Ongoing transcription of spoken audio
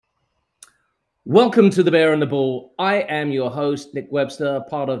Welcome to the Bear and the Ball. I am your host, Nick Webster,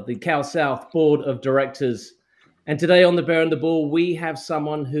 part of the Cal South Board of Directors. And today on the Bear and the Ball, we have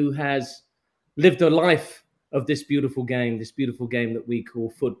someone who has lived a life of this beautiful game that we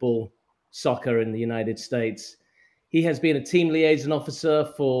call football, soccer in the United States. He has been a team liaison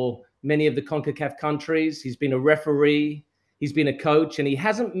officer for many of the CONCACAF countries. He's been a referee, he's been a coach, and he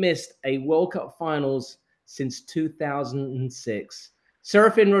hasn't missed a World Cup finals since 2006.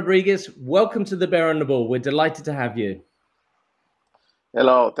 Serafin Rodriguez, welcome to the Bear and the Ball. We're delighted to have you.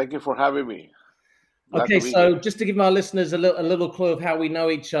 Hello, thank you for having me. Glad Okay, to be so here. just to give our listeners a little clue of how we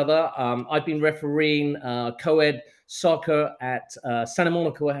know each other, I've been refereeing co-ed soccer at Santa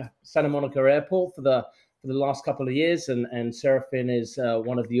Monica Airport for the last couple of years, and Serafin is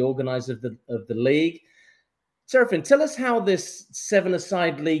one of the organizers of the league. Serafin, tell us how this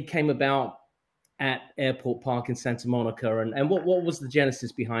seven-a-side league came about at Airport Park in Santa Monica, and what was the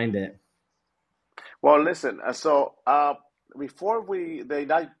genesis behind it? Well, listen, before we they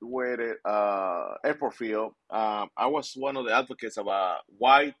inaugurated airport field, I was one of the advocates about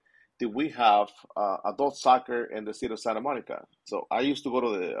why did we have adult soccer in the city of Santa Monica. So I used to go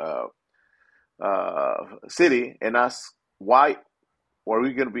to the city and ask why were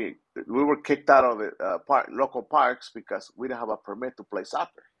we going to be. We were kicked out of the local parks because we didn't have a permit to play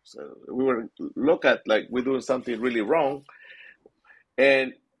soccer. So we were looked at like we're doing something really wrong.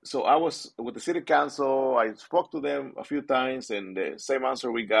 And so I was with the city council. I spoke to them a few times, and the same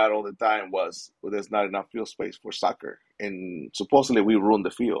answer we got all the time was, well, there's not enough field space for soccer. And supposedly we ruined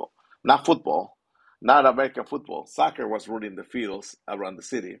the field. Not football, not American football. Soccer was ruining the fields around the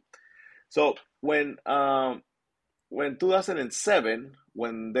city. So when 2007,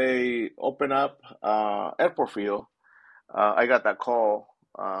 when they opened up airport field, I got that call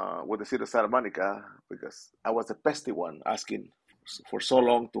with the city of Santa Monica because I was the pesty one asking for so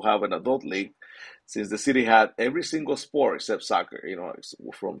long to have an adult league, since the city had every single sport except soccer.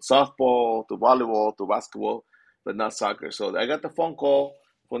 From softball to volleyball to basketball, but not soccer. So I got the phone call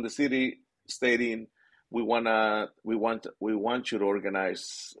from the city stating we want you to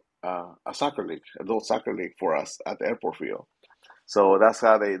organize a soccer league, adult soccer league for us at the airport field. So that's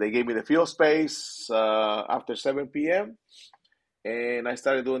how they gave me the field space after 7 p.m. And I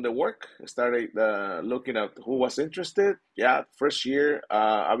started doing the work. I started looking at who was interested. Yeah, first year,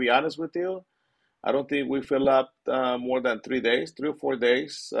 I'll be honest with you, I don't think we fill up more than 3 days, 3 or 4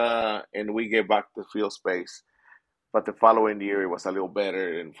 days, and we get back to field space. But the following year, it was a little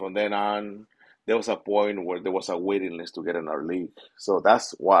better. And from then on, there was a point where there was a waiting list to get in our league. So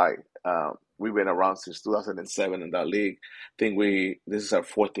that's why we've been around since 2007 in that league. I think this is our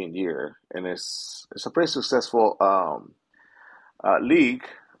 14th year, and it's a pretty successful league,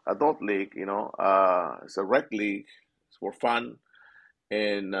 adult league. It's a rec league. It's for fun,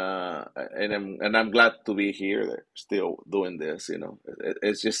 and I'm glad to be here, still doing this.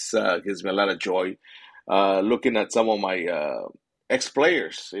 It's just gives me a lot of joy. Looking at some of my ex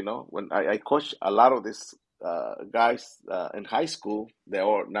players, when I coach a lot of these guys in high school, they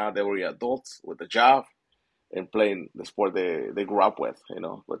were adults with a job and playing the sport they grew up with.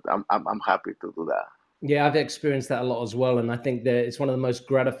 But I'm happy to do that. Yeah, I've experienced that a lot as well, and I think that it's one of the most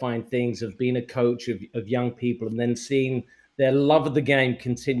gratifying things of being a coach of young people, and then seeing their love of the game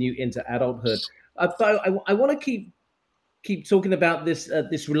continue into adulthood. But I want to keep talking about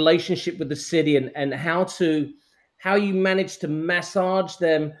this relationship with the city and how you manage to massage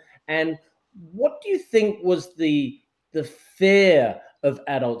them, and what do you think was the fear of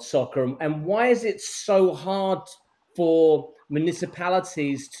adult soccer, and why is it so hard for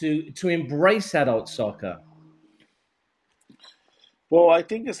municipalities to embrace adult soccer? Well, I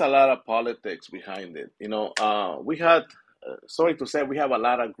think it's a lot of politics behind it. Sorry to say, we have um,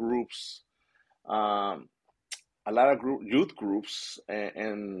 a lot of youth groups,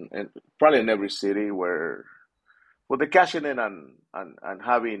 and probably in every city where, well, they're cashing in on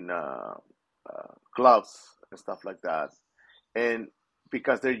having clubs and stuff like that. And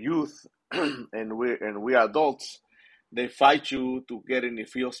because they're youth and we are adults, they fight you to get in the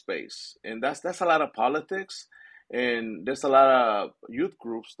field space, and that's a lot of politics. And there's a lot of youth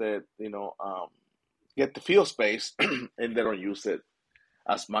groups that get the field space and they don't use it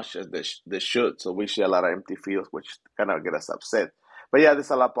as much as they should. So we see a lot of empty fields, which kind of get us upset. But yeah,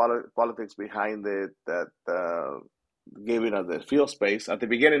 there's a lot of politics behind it that giving us the field space. At the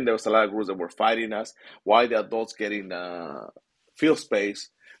beginning, there was a lot of groups that were fighting us. Why the adults getting field space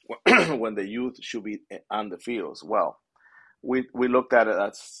when the youth should be on the fields? Well, we looked at it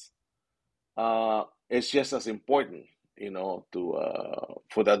as it's just as important, to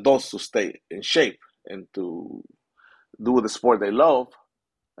for the adults to stay in shape and to do the sport they love,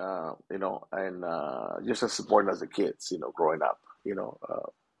 and just as important as the kids, growing up.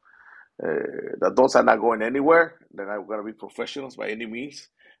 The adults are not going anywhere. They're not going to be professionals by any means,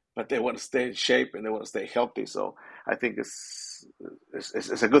 but they want to stay in shape and they want to stay healthy. So I think it's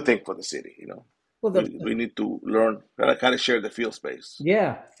a good thing for the city. Well, We need to learn how to kind of share the field space.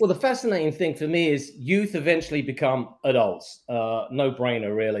 yeah. Well, the fascinating thing for me is youth eventually become adults. No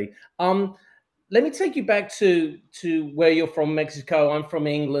brainer, really. Let me take you back to where you're from, Mexico. I'm from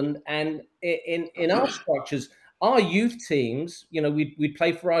England, and in our structures, our youth teams, we'd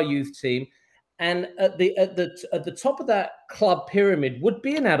play for our youth team, and at the top of that club pyramid would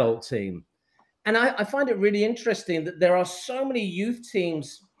be an adult team. And I find it really interesting that there are so many youth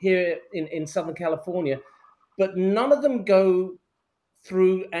teams here in Southern California, but none of them go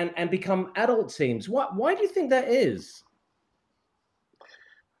through and become adult teams. Why do you think that is?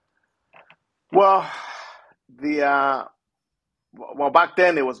 Well, the well, back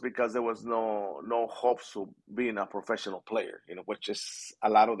then it was because there was no hopes of being a professional player, which is a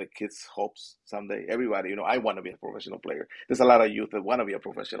lot of the kids' hopes someday. Everybody, I want to be a professional player. There's a lot of youth that want to be a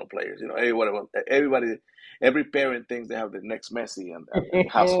professional players. Everybody, every parent thinks they have the next Messi and the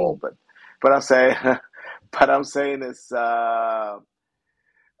household. But I'm saying, but I'm saying is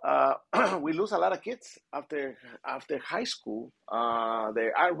we lose a lot of kids after high school. They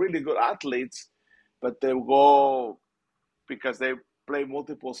are really good athletes, but they go because they play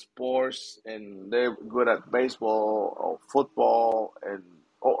multiple sports and they're good at baseball or football and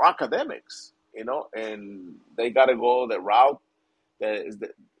or academics, and they gotta go the route that is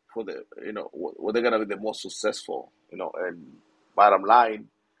for the where they're gonna be the most successful, and bottom line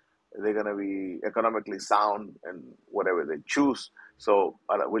they're gonna be economically sound and whatever they choose. So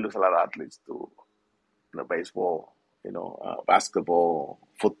we lose a lot of athletes to baseball, basketball,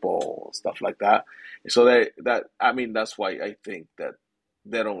 football, stuff like that. So that's why I think that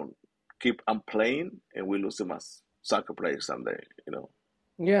they don't keep on playing, and we lose them as soccer players someday.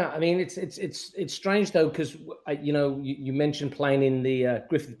 Yeah, I mean it's strange though because you mentioned playing in the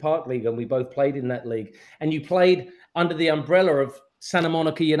Griffith Park League, and we both played in that league, and you played under the umbrella of Santa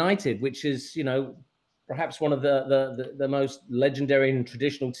Monica United, which is perhaps one of the most legendary and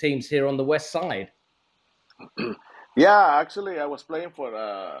traditional teams here on the West Side. Yeah, actually, I was playing for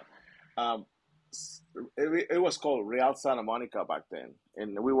um, it was called Real Santa Monica back then,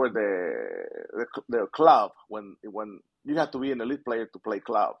 and we were the club when you have to be an elite player to play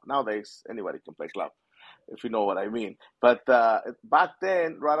club. Nowadays, anybody can play club, if you know what I mean. But back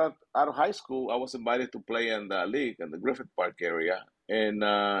then, right out of high school, I was invited to play in the league in the Griffith Park area, and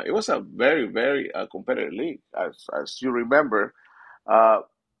it was a very, very competitive league, as you remember. Uh,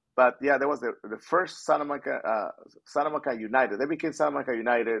 but yeah, there was the first Santa Monica United. They became Santa Monica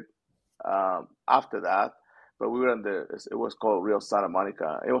United after that, but we were in it was called Real Santa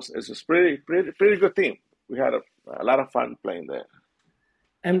Monica. It was pretty good team. We had a lot of fun playing there.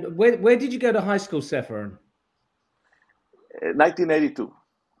 And where did you go to high school, Seferin? 1982.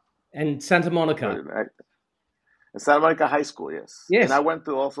 And Santa Monica. In Santa Monica High School, yes. And Yes. I went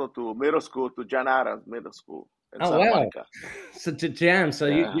to middle school, to John Adams Middle School in Oh Santa wow. Monica. So to jam. So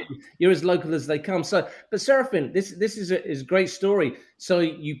Yeah. you're as local as they come. So, but Serafin, this is a great story. So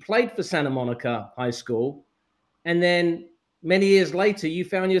you played for Santa Monica High School, and then many years later, you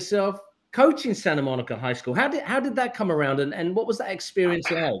found yourself coaching Santa Monica High School. How did that come around, and what was that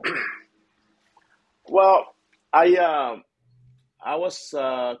experience like? Well, I was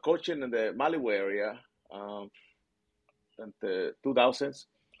coaching in the Malibu area in the 2000s.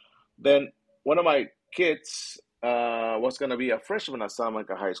 Then one of my kids was going to be a freshman at Santa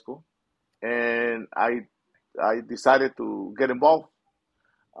Monica High School, and I decided to get involved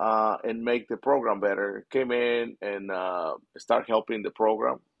and make the program better. Came in and start helping the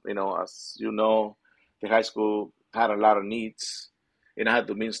program. As you know, the high school had a lot of needs, and I had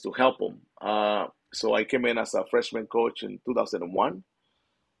the means to help them. So I came in as a freshman coach in 2001,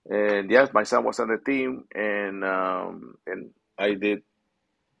 and yes, my son was on the team, and I did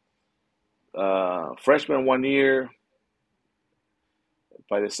freshman 1 year.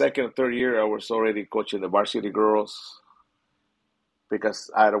 By the second or third year, I was already coaching the varsity girls because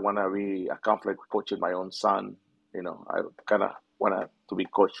I don't want to be a conflict coaching my own son. I kind of wanted to be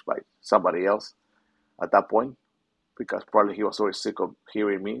coached by somebody else at that point because probably he was always sick of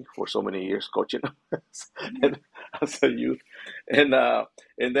hearing me for so many years coaching and, as a youth. And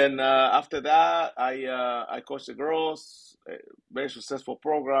then after that, I coached the girls, a very successful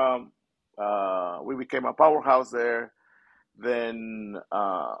program. We became a powerhouse there. Then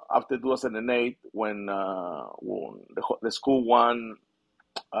after 2008, when the school won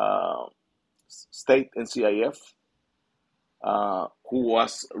uh, state NCIF, who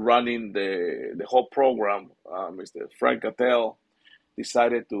was running the whole program, Mr. Frank Cattell,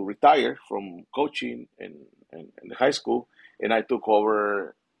 decided to retire from coaching in the high school, and I took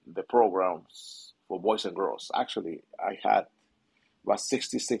over the programs for boys and girls. Actually, I had about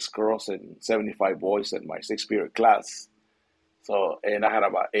 66 girls and 75 boys in my sixth period class. So, and I had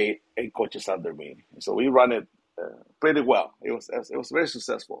about eight coaches under me. So we run it pretty well. It was very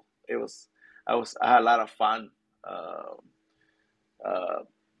successful. I had a lot of fun uh, uh,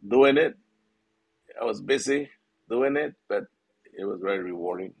 doing it. I was busy doing it, but it was very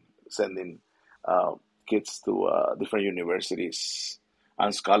rewarding sending uh, kids to different universities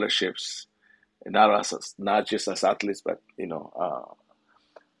and scholarships, and not just as athletes, but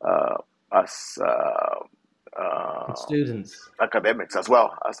uh, as Students. academics as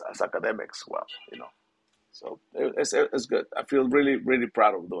well as academics. Well, so it's good. I feel really really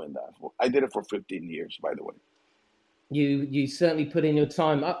proud of doing that. I did it for 15 years, by the way. You certainly put in your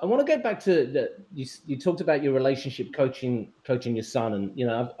time. I want to go back to you talked about your relationship coaching your son, and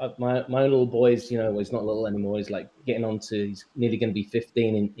my little boy is he's not little anymore. He's like getting on to he's nearly going to be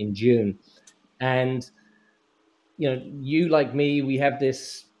 15 in June, and you like me, we have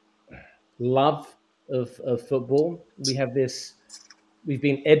this love of football. We've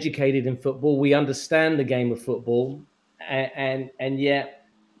been educated in football. We understand the game of football, and yet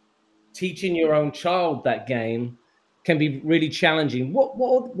teaching your own child that game can be really challenging. What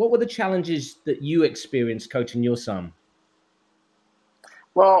were the challenges that you experienced coaching your son?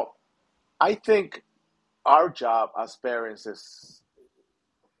 Well, I think our job as parents is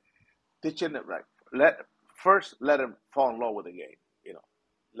teaching them right. Let them fall in love with the game. You know,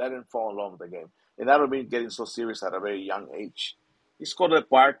 let them fall in love with the game, and that don't mean getting so serious at a very young age. Just go to the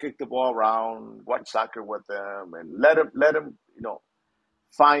park, kick the ball around, watch soccer with them, and let them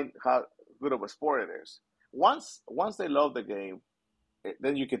find how good of a sport it is. Once they love the game,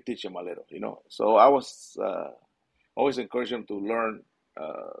 then you can teach them a little. So I was always encourage them to learn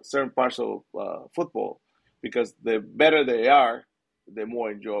certain parts of football because the better they are, the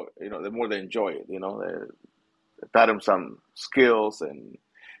more they enjoy it. They taught them some skills and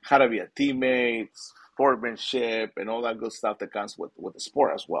how to be a teammate, sportsmanship, and all that good stuff that comes with the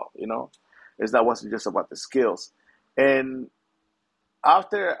sport as well. It's not wasn't just about the skills. And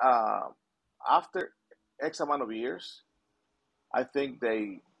after after X amount of years, I think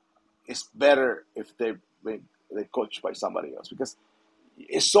it's better if they coached by somebody else because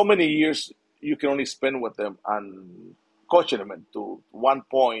it's so many years you can only spend with them and coaching them, and to one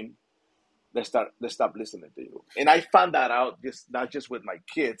point they stop listening to you. And I found that out just not just with my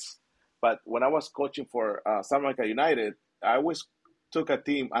kids, but when I was coaching for San Monica United, I always took a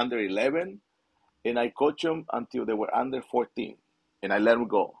team under 11 and I coached them until they were under 14, and I let them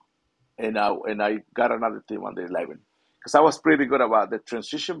go, and I got another team under 11 because I was pretty good about the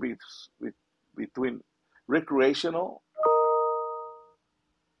transition between recreational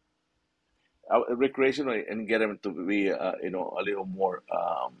recreational and get them to be a little more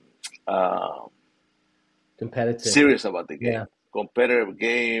uh, Competitive. serious about the game, Yeah. competitive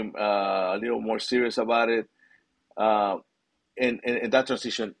game, a little more serious about it. Uh, and that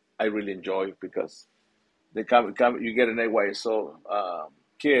transition I really enjoy because you get an AYSO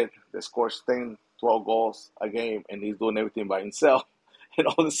kid that scores 10, 12 goals a game and he's doing everything by himself. And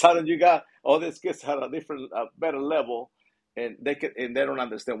all of a sudden you got all these kids at a different, better level, and they don't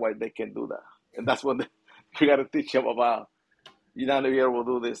understand why they can do that. And that's when you got to teach them about you're not gonna be able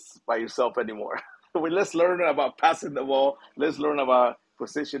to do this by yourself anymore. Let's learn about passing the ball. Let's learn about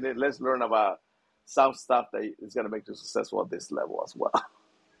positioning. Let's learn about some stuff that is gonna make you successful at this level as well.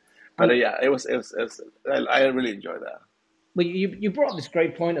 But Well, yeah, I really enjoy that. you brought up this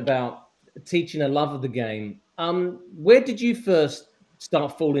great point about teaching a love of the game. Where did you first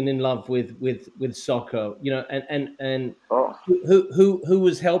start falling in love with soccer? And Oh, who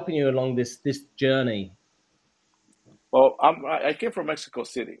was helping you along this journey? well, I came from Mexico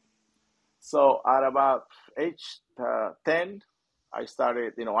City. So at about age 10, I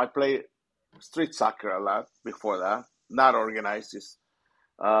started, I played street soccer a lot before that, not organized, just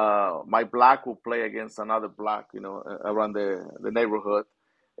my black will play against another black, around the neighborhood.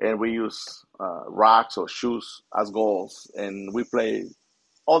 And we use rocks or shoes as goals. And we play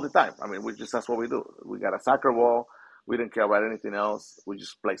all the time. I mean, that's what we do. We got a soccer ball. We didn't care about anything else. We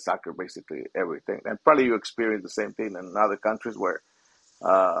just play soccer basically everything. And probably you experience the same thing in other countries where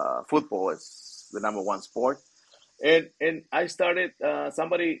football is the number one sport. And I started.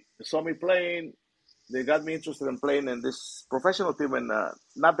 Somebody saw me playing. They got me interested in playing in this professional team, and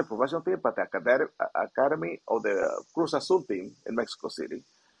not the professional team, but the academy of the Cruz Azul team in Mexico City.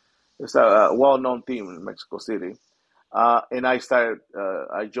 It's a well-known team in Mexico City, And I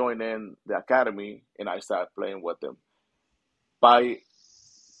joined in the academy, and I started playing with them. By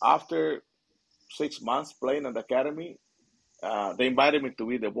after 6 months playing in the academy, they invited me to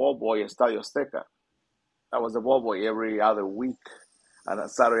be the ball boy in Estadio Azteca. I was the ball boy every other week on a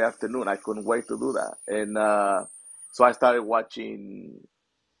Saturday afternoon. I couldn't wait to do that, and so I started watching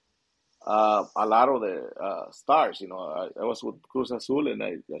a lot of the stars. I was with Cruz Azul, and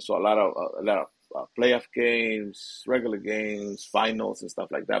I saw a lot of playoff games, regular games, finals, and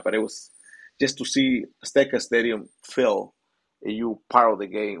stuff like that. But it was just to see Azteca Stadium fill, and you part of the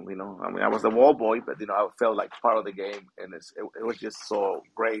game. I mean, I was the wall boy, but I felt like part of the game, and it was just so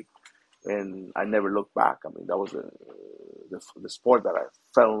great. And I never looked back. I mean, that was the sport that I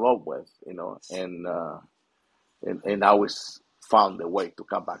fell in love with. And I always found a way to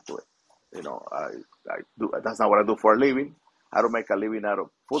come back to it. I do. That's not what I do for a living. I don't make a living out of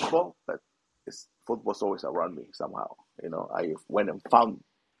football, but football's always around me somehow. I went and found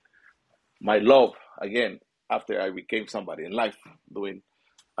my love again after I became somebody in life doing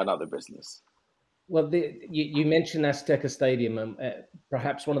another business. Well, you mentioned Azteca Stadium,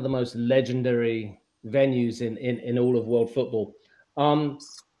 perhaps one of the most legendary venues in all of world football. And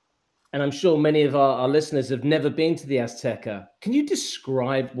I'm sure many of our listeners have never been to the Azteca. Can you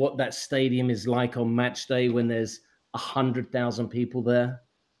describe what that stadium is like on match day when there's 100,000 people there?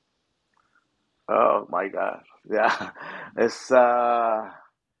 Oh my God! Yeah, it's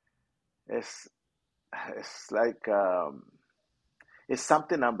it's it's like it's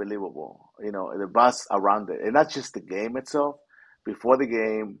something unbelievable. The buzz around it, and not just the game itself. Before the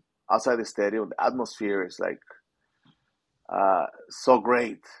game, outside the stadium, the atmosphere is like so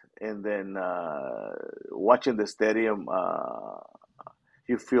great. And then watching the stadium,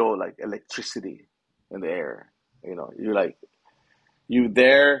 you feel like electricity in the air. You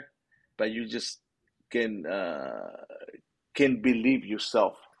there, but you just can can believe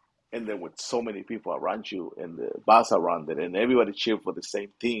yourself. And then with so many people around you and the buzz around it, and everybody cheer for the same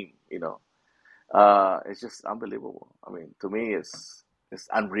team. It's just unbelievable. I mean, to me, it's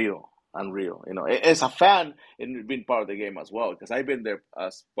unreal, unreal. As a fan and being part of the game as well, because I've been there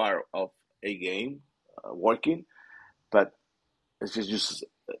as part of a game, working, but it's just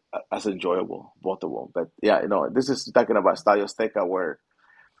as enjoyable, both of them. But yeah, this is talking about Estadio Azteca, where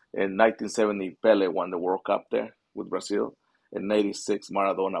in 1970 Pele won the World Cup there with Brazil. In '86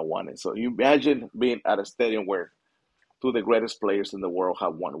 Maradona won it. So you imagine being at a stadium where two of the greatest players in the world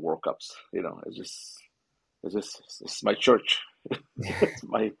have won World Cups. It's my church. it's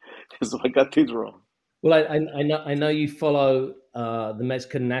my it's my cathedral. Well, I know you follow the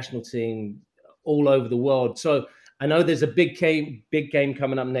Mexican national team all over the world. So I know there's a big game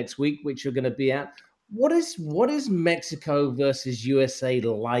coming up next week, which you're going to be at. What is Mexico versus USA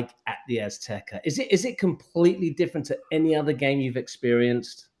like at the Azteca? Is it completely different to any other game you've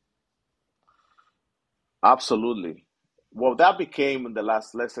experienced? Absolutely. Well, that became in the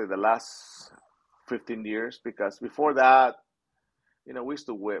last, let's say, the last 15 years, because before that, we used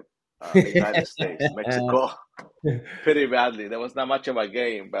to whip the United States, Mexico, pretty badly. There was not much of a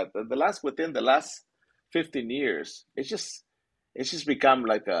game, but within the last 15 years, it's just become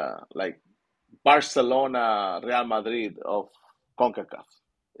like Barcelona, Real Madrid of CONCACAF,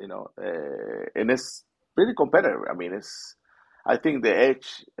 and it's pretty competitive. I mean, I think the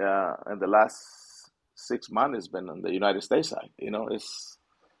edge in the last 6 months has been on the United States side. It's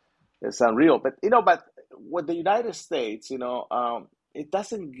unreal. But with the United States, it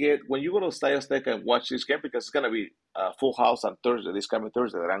doesn't get when you go to Estadio Azteca and watch this game, because it's gonna be a full house on Thursday, this coming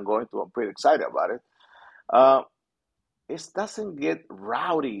Thursday that I'm going to. I'm pretty excited about it. Uh, it doesn't get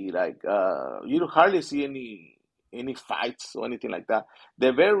rowdy, like you don't hardly see any fights or anything like that.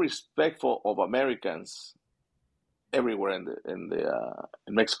 They're very respectful of Americans everywhere in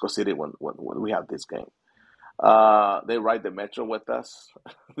Mexico City when we have this game. They ride the metro with us.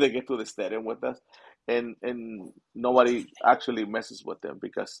 They get to the stadium with us, and nobody actually messes with them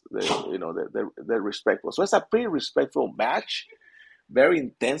because they're respectful. So it's a pretty respectful match, very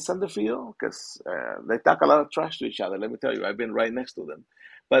intense on the field, because they talk a lot of trash to each other. Let me tell you, I've been right next to them,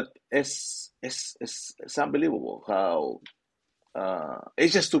 but it's unbelievable how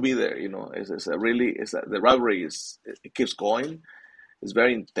it's just to be there. The rivalry it keeps going. It's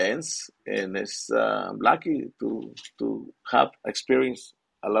very intense, and I'm lucky to have experienced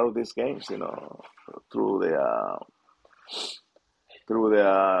a lot of these games. Through the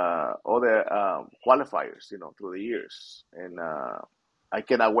other qualifiers. Through the years, and I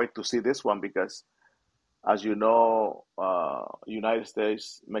cannot wait to see this one because, as you know, United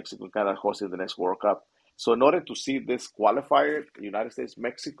States, Mexico, Canada hosting the next World Cup. So in order to see this qualifier, United States,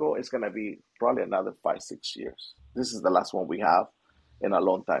 Mexico, it's gonna be probably another 5, 6 years. this is the last one we have in a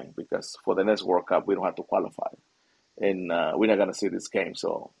long time because for the next World Cup we don't have to qualify, and we're not gonna see this game.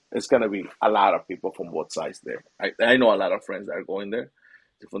 So it's gonna be a lot of people from both sides there. I know a lot of friends that are going there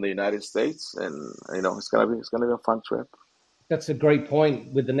from the United States, and it's gonna be a fun trip. That's a great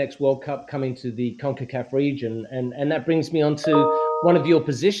point with the next World Cup coming to the CONCACAF region. And that brings me on to one of your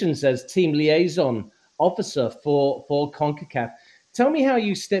positions as team liaison officer for CONCACAF. Tell me how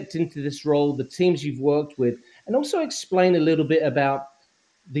you stepped into this role, the teams you've worked with, and also explain a little bit about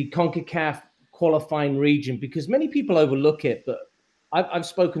the CONCACAF qualifying region, because many people overlook it. But I've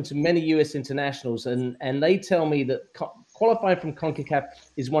spoken to many US internationals, and they tell me that qualifying from CONCACAF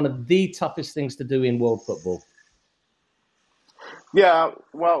is one of the toughest things to do in world football. Yeah,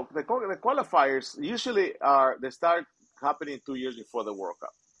 well, the qualifiers usually they start happening 2 years before the World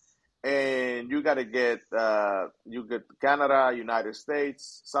Cup, and you got to get Canada, United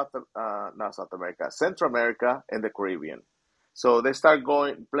States, not South America, Central America, and the Caribbean. So they start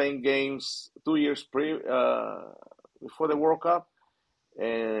going playing games 2 years before the World Cup,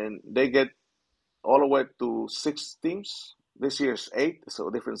 and they get all the way to 6 teams. This year's 8, so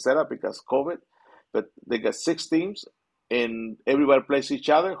different setup because COVID. But they got 6 teams, and everybody plays each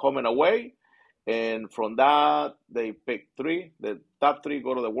other, home and away. And from that, they pick 3. The top 3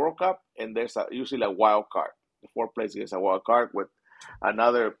 go to the World Cup, and there's usually a wild card. The 4th place gets a wild card with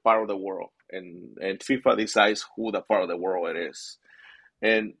another part of the world, and FIFA decides who the part of the world it is.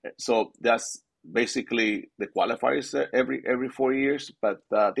 And so that's basically the qualifiers every 4 years. But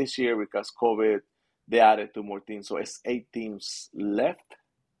this year, because COVID, they added 2 more teams, so it's 8 teams left.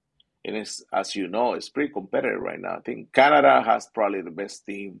 And it's, as you know, it's pretty competitive right now. I think Canada has probably the best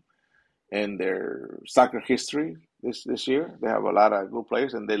team in their soccer history this year. They have a lot of good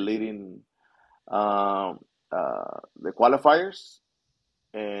players, and they're leading um, the qualifiers.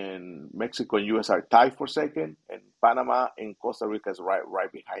 And Mexico and US are tied for second, and Panama and Costa Rica is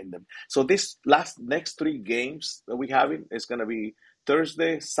right behind them. So this next 3 games that we having is going to be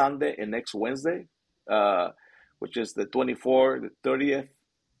Thursday, Sunday, and next Wednesday, uh, which is the 24th, the 30th,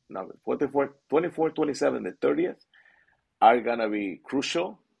 no, 24, 27, the 30th are going to be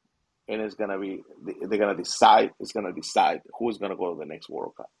crucial, and it's going to be they're going to decide. It's going to decide who's going to go to the next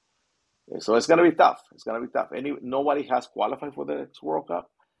World Cup. So it's going to be tough. It's going to be tough. Nobody has qualified for the next World Cup.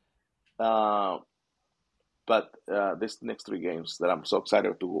 Uh, but this next 3 games that I'm so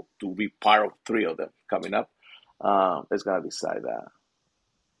excited to be part of 3 of them coming up, is going to decide that.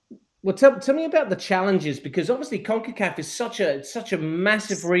 Well, tell me about the challenges, because obviously CONCACAF is such a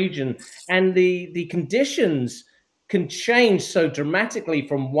massive region, and the conditions can change so dramatically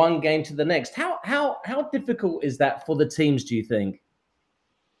from one game to the next. How difficult is that for the teams, do you think?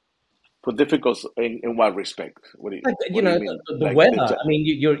 For difficult in what respect? What do you Like, what do you mean? the Like weather. I mean,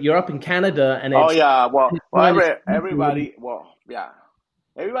 you're up in Canada, and oh it's yeah, well, minus 20. everybody, well, yeah,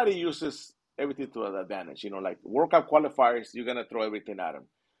 everybody uses everything to their advantage. Like World Cup qualifiers, you're gonna throw everything at them,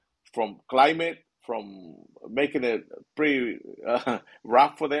 from climate, from making it pretty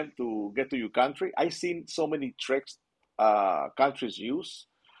rough for them to get to your country. I've seen so many tricks countries use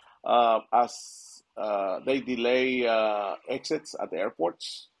as they delay exits at the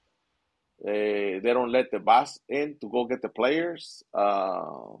airports. They don't let the bus in to go get the players.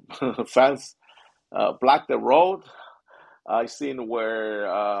 Fans block the road. I seen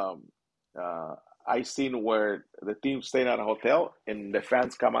where uh, I seen where the team staying at a hotel and the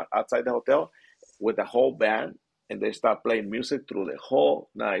fans come outside the hotel with the whole band, and they start playing music through the whole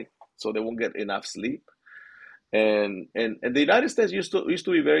night, so they won't get enough sleep. And the United States used to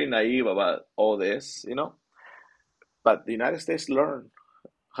be very naive about all this, but the United States learned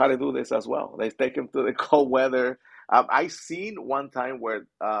how to do this as well. They take them to the cold weather. I seen one time where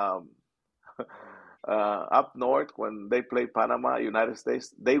up north when they play Panama, United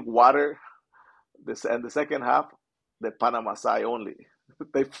States, they water this and the second half the Panama side only.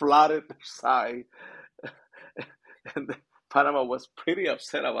 They flooded their side, and Panama was pretty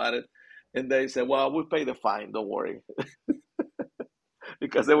upset about it. And they said, "Well, we pay the fine. Don't worry,"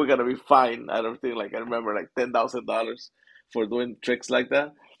 because they were gonna be fined. I don't think I remember $10,000 for doing tricks like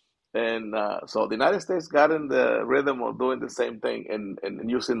that. And so the United States got in the rhythm of doing the same thing and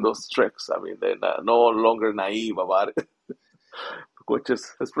using those tricks. I mean, they're no longer naive about it, which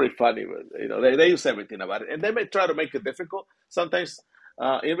is it's pretty funny. But they use everything about it, and they may try to make it difficult. Sometimes,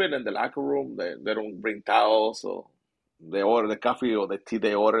 even in the locker room, they don't bring towels, so they order the coffee or the tea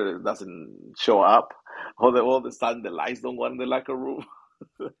they order, it doesn't show up. All of a sudden, the lights don't go in the locker room.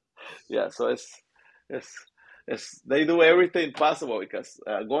 Yeah, so it's they do everything possible because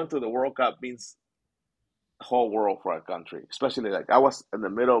going to the World Cup means whole world for our country. Especially I was in the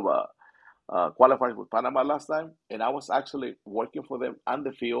middle of qualified with Panama last time, and I was actually working for them on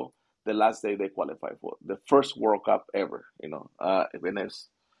the field the last day they qualified for the first World Cup ever.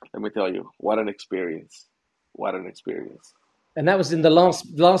 Let me tell you, what an experience! What an experience! And that was in the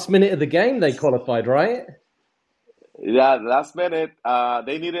last minute of the game they qualified, right? Yeah, last minute,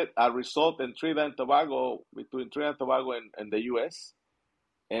 they needed a result in Trinidad and Tobago between Trinidad and Tobago and the U.S.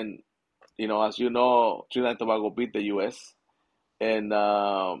 And as you know, Trinidad and Tobago beat the U.S. and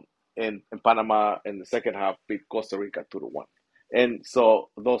Panama in the second half beat Costa Rica 2-1. And so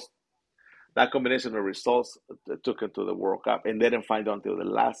that combination of results took them to the World Cup, and they didn't find out until the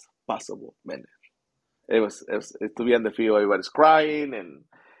last possible minute. It was to be on the field, everybody's crying,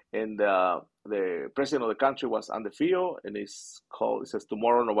 and the president of the country was on the field, and he's called. He says,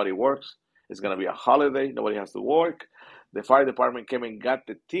 "Tomorrow nobody works. It's gonna be a holiday. Nobody has to work." The fire department came and got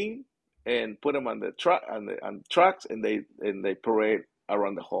the team and put them on the truck on trucks, and they parade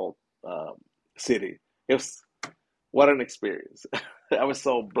around the whole city. It was what an experience. I was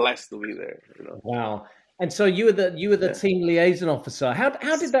so blessed to be there. Wow. And so you were the team liaison officer. How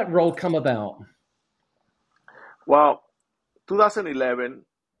did that role come about? Well, 2011,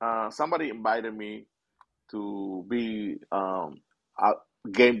 somebody invited me to be a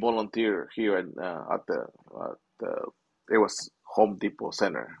game volunteer here at the it was Home Depot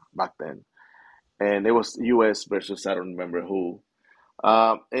Center back then, and it was U.S. versus I don't remember who.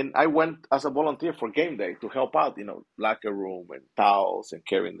 And I went as a volunteer for game day to help out, locker room and towels and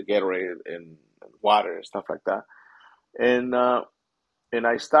carrying the Gatorade and water and stuff like that. And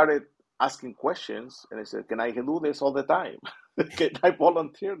I started asking questions, and I said, "Can I do this all the time? Can I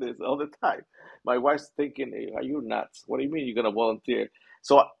volunteer this all the time?" My wife's thinking, "Hey, are you nuts? What do you mean you're gonna volunteer?"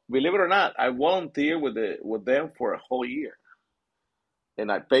 So believe it or not, I volunteered with them for a whole year,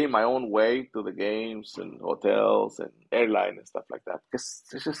 and I pay my own way to the games and hotels and airline and stuff like that because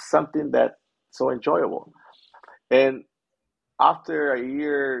it's just something that's so enjoyable. And after a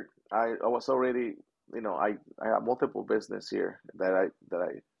year, I was already, I have multiple business here that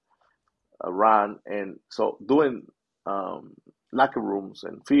I run, and so doing locker rooms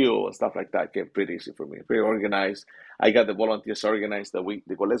and field and stuff like that came pretty easy for me, pretty organized. I got the volunteers organized that week.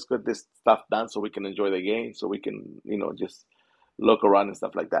 They go, "Let's get this stuff done so we can enjoy the game, so we can, just look around and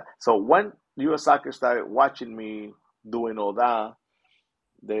stuff like that." So when U.S. Soccer started watching me doing all that,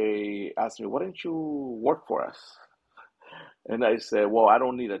 they asked me, "Why don't you work for us?" And I said, "Well, I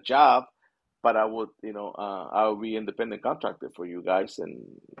don't need a job, but I would, I will be independent contractor for you guys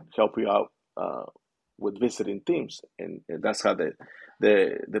and help you out with visiting teams." And that's how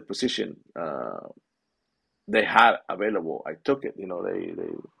the position they had available. I took it.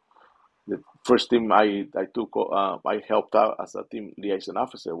 The first team I took, I helped out as a team liaison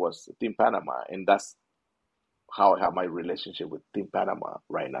officer was Team Panama, and that's how I have my relationship with Team Panama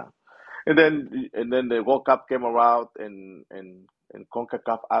right now. And then the World Cup came around, and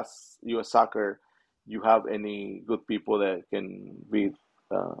CONCACAF asked U.S. Soccer, "You have any good people that can be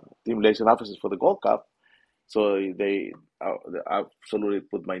team liaison officers for the Gold Cup?" So they absolutely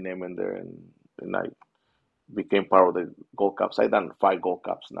put my name in there, and I became part of the Gold Cups. I've done 5 Gold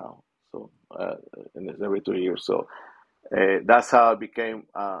Cups now, so and it's every 2 years. So that's how it became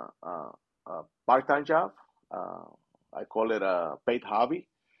a part-time job. Uh, I call it a paid hobby,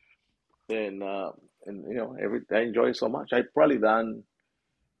 and I enjoy it so much. I probably done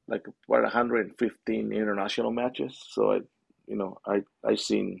like about 115 international matches. So I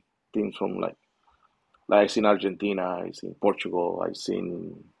seen teams from like I seen Argentina, I seen Portugal, I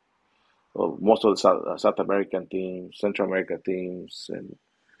seen most of the South American teams, Central American teams, and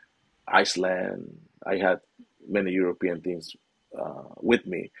Iceland. I had many European teams with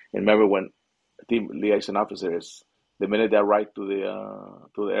me. And remember when team liaison officers, the minute they arrive to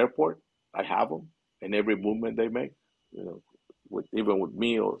the airport, I have them, and every movement they make, even with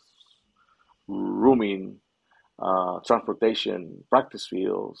meals, rooming, transportation, practice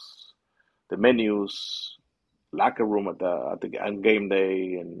fields, the menus, locker room at the on game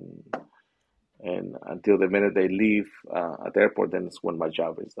day, and until the minute they leave at the airport, then it's when my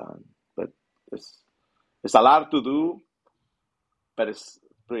job is done. But it's it's a lot to do, but it's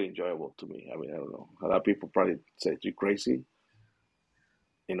pretty enjoyable to me. I mean, I don't know. A lot of people probably say you're crazy,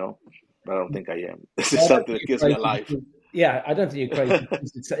 you know, but I don't think I am. This is I don't something think that you're keeps me crazy alive. because, yeah, I don't think you're crazy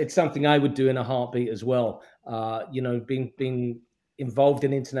because it's something I would do in a heartbeat as well. Being involved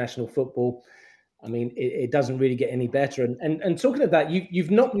in international football, I mean, it doesn't really get any better. And talking of that,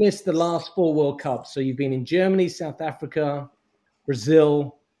 you've not missed the last 4 World Cups. So you've been in Germany, South Africa,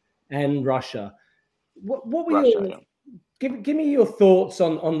 Brazil, and Russia. What were Russia, your yeah. Give me your thoughts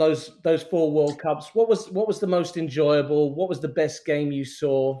on those four World Cups. What was the most enjoyable? What was the best game you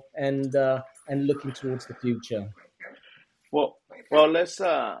saw? And looking towards the future. Well, well, let's.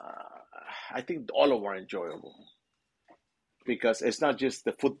 I think all of them are enjoyable because it's not just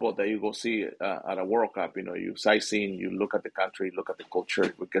the football that you go see at a World Cup. You know, you sightseeing, you look at the country, look at the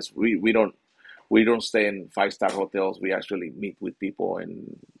culture. Because we don't stay in 5-star hotels. We actually meet with people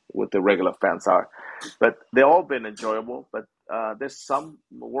and what the regular fans are. But they've all been enjoyable. But there's some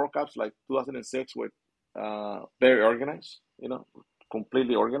World Cups like 2006 were very organized. You know,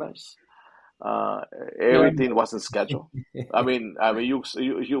 completely organized. Uh, Yeah. Everything wasn't scheduled.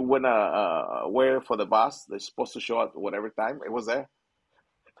 You win a where for the bus. They're supposed to show at whatever time. It was there.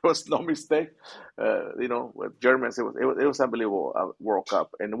 There was no mistake. With Germans, it was unbelievable World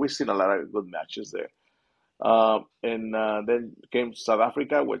Cup, and we've seen a lot of good matches there. And then came South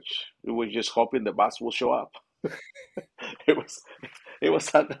Africa, which we were just hoping the bus will show up. It was it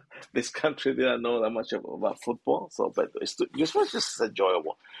was not, this country didn't know that much about football, so but it was just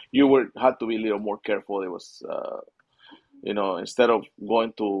enjoyable. You were had to be a little more careful. It was instead of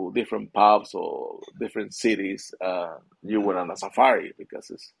going to different pubs or different cities, you went on a safari because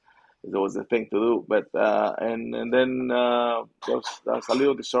it was the thing to do. But and then that was a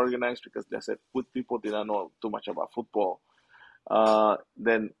little disorganized because they said good people didn't know too much about football.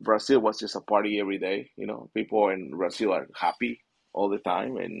 Then Brazil was just a party every day. You know, people in Brazil are happy all the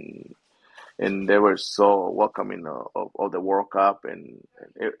time, and they were so welcoming of the World Cup, and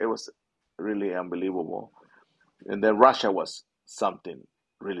it was really unbelievable. And then Russia was something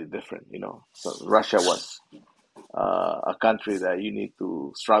really different. You know, so Russia was a country that you need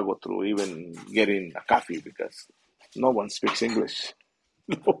to struggle through even getting a coffee because no one speaks English.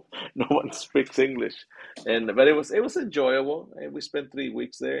 No, no one speaks English, but it was enjoyable. And we spent 3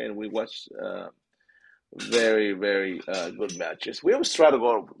 weeks there, and we watched very very good matches. We always try to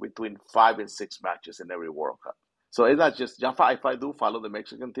go between 5 and 6 matches in every World Cup. So it's not just if I do follow the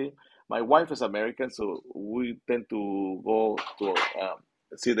Mexican team. My wife is American, so we tend to go to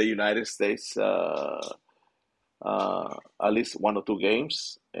see the United States at least 1 or 2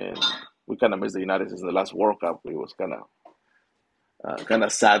 games, and we kind of missed the United States in the last World Cup. It was kind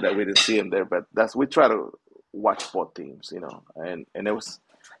of sad that we didn't see him there, but that's we try to watch both teams, and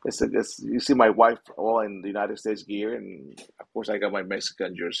it's you see my wife all in the United States gear, and of course I got my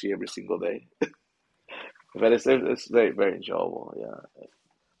Mexican jersey every single day, but it's very very enjoyable, yeah,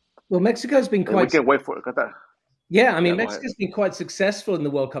 Well, Mexico's been and we quite. can wait for Qatar. Yeah, I mean, Yeah, go ahead. Mexico's been quite successful in the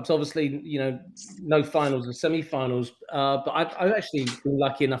World Cups. Obviously, no finals or semi-finals, but I've actually been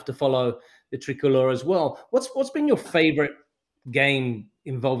lucky enough to follow the tricolor as well. What's been your favorite game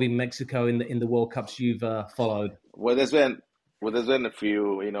involving Mexico in the World Cups you've followed? Well, there's been a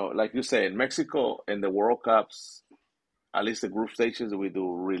few, like you say, in Mexico in the World Cups, at least the group stages, we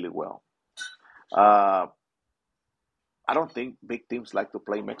do really well. Uh, I don't think big teams like to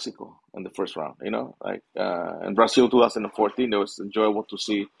play Mexico in the first round. Like in Brazil 2014, it was enjoyable to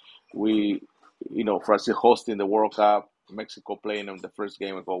see we, Brazil hosting the World Cup, Mexico playing in the first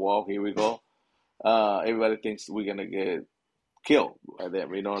game and go, wow, here we go. Everybody thinks we're gonna get killed by them,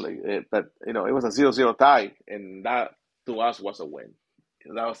 but it was a 0-0 tie, and that to us was a win.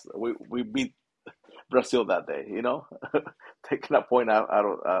 That was we beat Brazil that day, taking a point out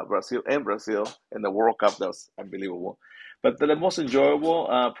of Brazil in the World Cup. That was unbelievable. But the most enjoyable,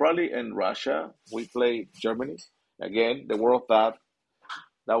 probably in Russia, we played Germany again. The World Cup,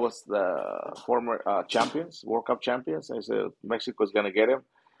 that was the former champions, World Cup champions. I said Mexico is gonna get him,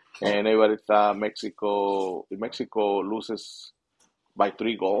 and everybody thought Mexico. If Mexico loses by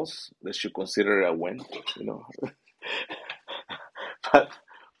 3 goals, they should consider it a win, you know. But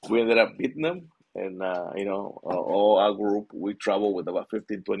we ended up beating them, and all our group, we traveled with about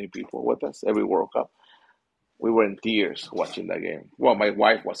 15, 20 people with us every World Cup. We were in tears watching that game. Well, my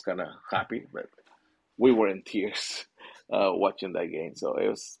wife was kind of happy, but we were in tears watching that game. So it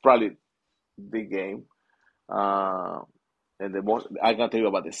was probably the game. Uh, and the most I can tell you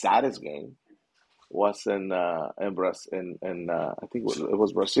about the saddest game was in I think it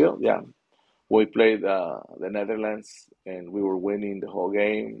was Brazil. Yeah, we played the Netherlands, and we were winning the whole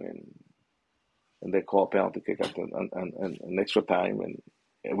game, and they called penalty kick at an extra time,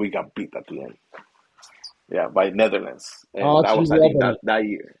 and we got beat at the end. Yeah, by Netherlands, and that Archie was I think Robben. that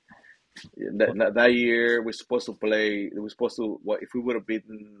year. That year we're supposed to play. We're supposed to. Well, if we would have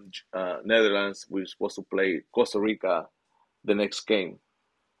beaten Netherlands, we were supposed to play Costa Rica the next game,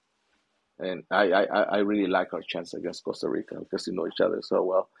 and I really like our chance against Costa Rica because we know each other so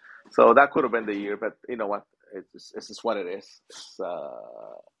well. So that could have been the year, but you know what? It's just what it is.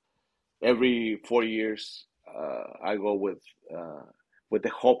 Every 4 years, I go with the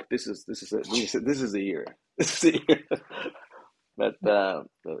hope this is the year. This is the year. But a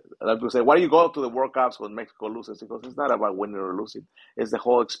lot of people say, "Why do you go to the World Cups when Mexico loses?" Because it's not about winning or losing; it's the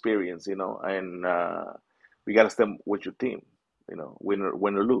whole experience, And we gotta stay with your team, win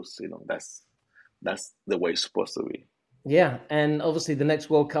or lose. That's the way it's supposed to be. Yeah, and obviously the next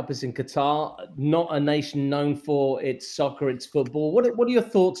World Cup is in Qatar, not a nation known for its soccer, its football. What are your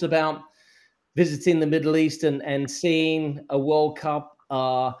thoughts about visiting the Middle East and seeing a World Cup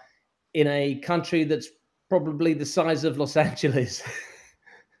in a country that's probably the size of Los Angeles?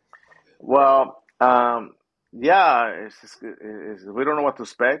 Well, yeah, we don't know what to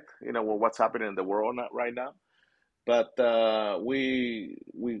expect. What's happening in the world right now. But we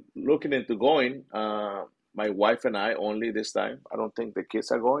looking into going. My wife and I only this time. I don't think the kids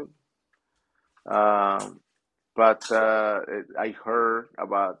are going. Um, but I heard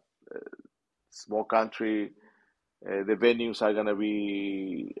about small country. The venues are gonna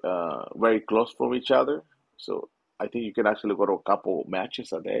be very close from each other, so I think you can actually go to a couple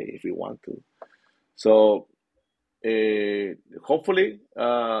matches a day if you want to. So hopefully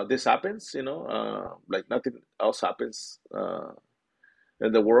this happens. Like nothing else happens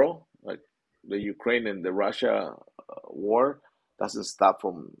in the world, like the Ukraine and the Russia war doesn't stop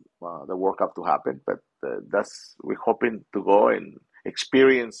from the World Cup to happen. But that's we're hoping to go and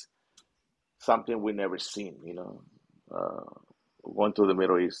experience something we never seen. Going to the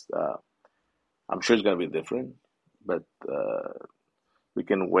Middle East, I'm sure it's gonna be different, but we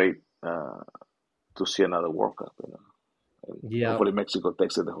can wait to see another World Cup. And Yeah, hopefully Mexico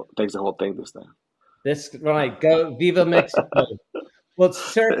takes the whole thing this time. that's right. Go Viva Mexico. Well,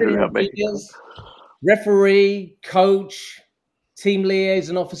 Serafin We have Mexico. Rodriguez, referee, coach, team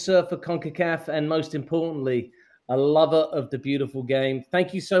liaison officer for CONCACAF, and most importantly, a lover of the beautiful game.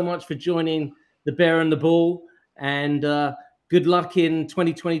 Thank you so much for joining the Bear and the Ball, and good luck in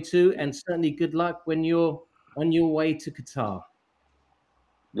 2022, and certainly good luck when you're on your way to Qatar.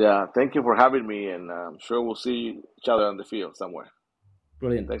 Yeah, thank you for having me, and I'm sure we'll see each other on the field somewhere.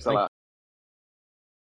 Brilliant. Thanks a Thank lot. you.